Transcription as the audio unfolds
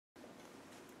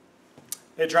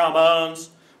Hey trombones,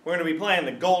 we're going to be playing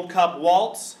the Gold Cup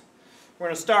Waltz. We're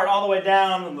going to start all the way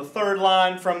down on the third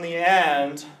line from the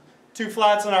end. 2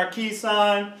 flats on our key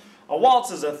sign. A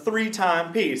waltz is a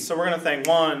 3-time piece, so we're going to think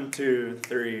 1, 2,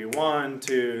 3, 1,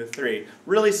 2, 3.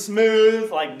 Really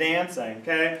smooth, like dancing,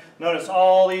 okay? Notice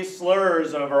all these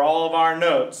slurs over all of our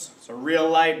notes. It's a real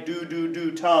light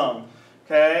do-do-do tongue,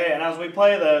 okay? And as we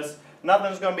play this,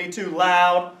 nothing's going to be too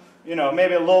loud. You know,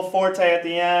 maybe a little forte at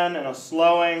the end and a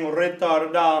slowing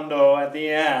ritardando at the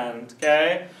end,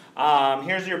 okay?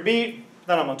 Here's your beat,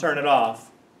 then I'm going to turn it off.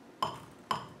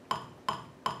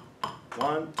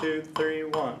 1, 2, 3,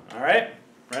 1. All right,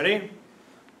 ready?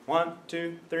 1,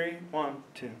 2, 3, 1,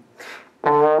 2.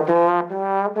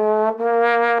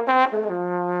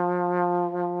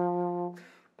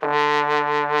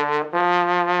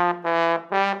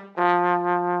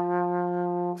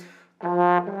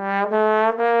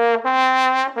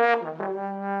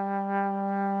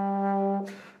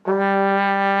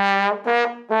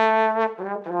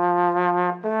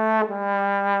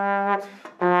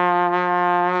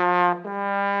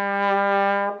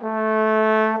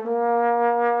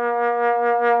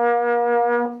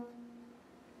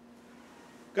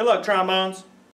 Good luck, trombones.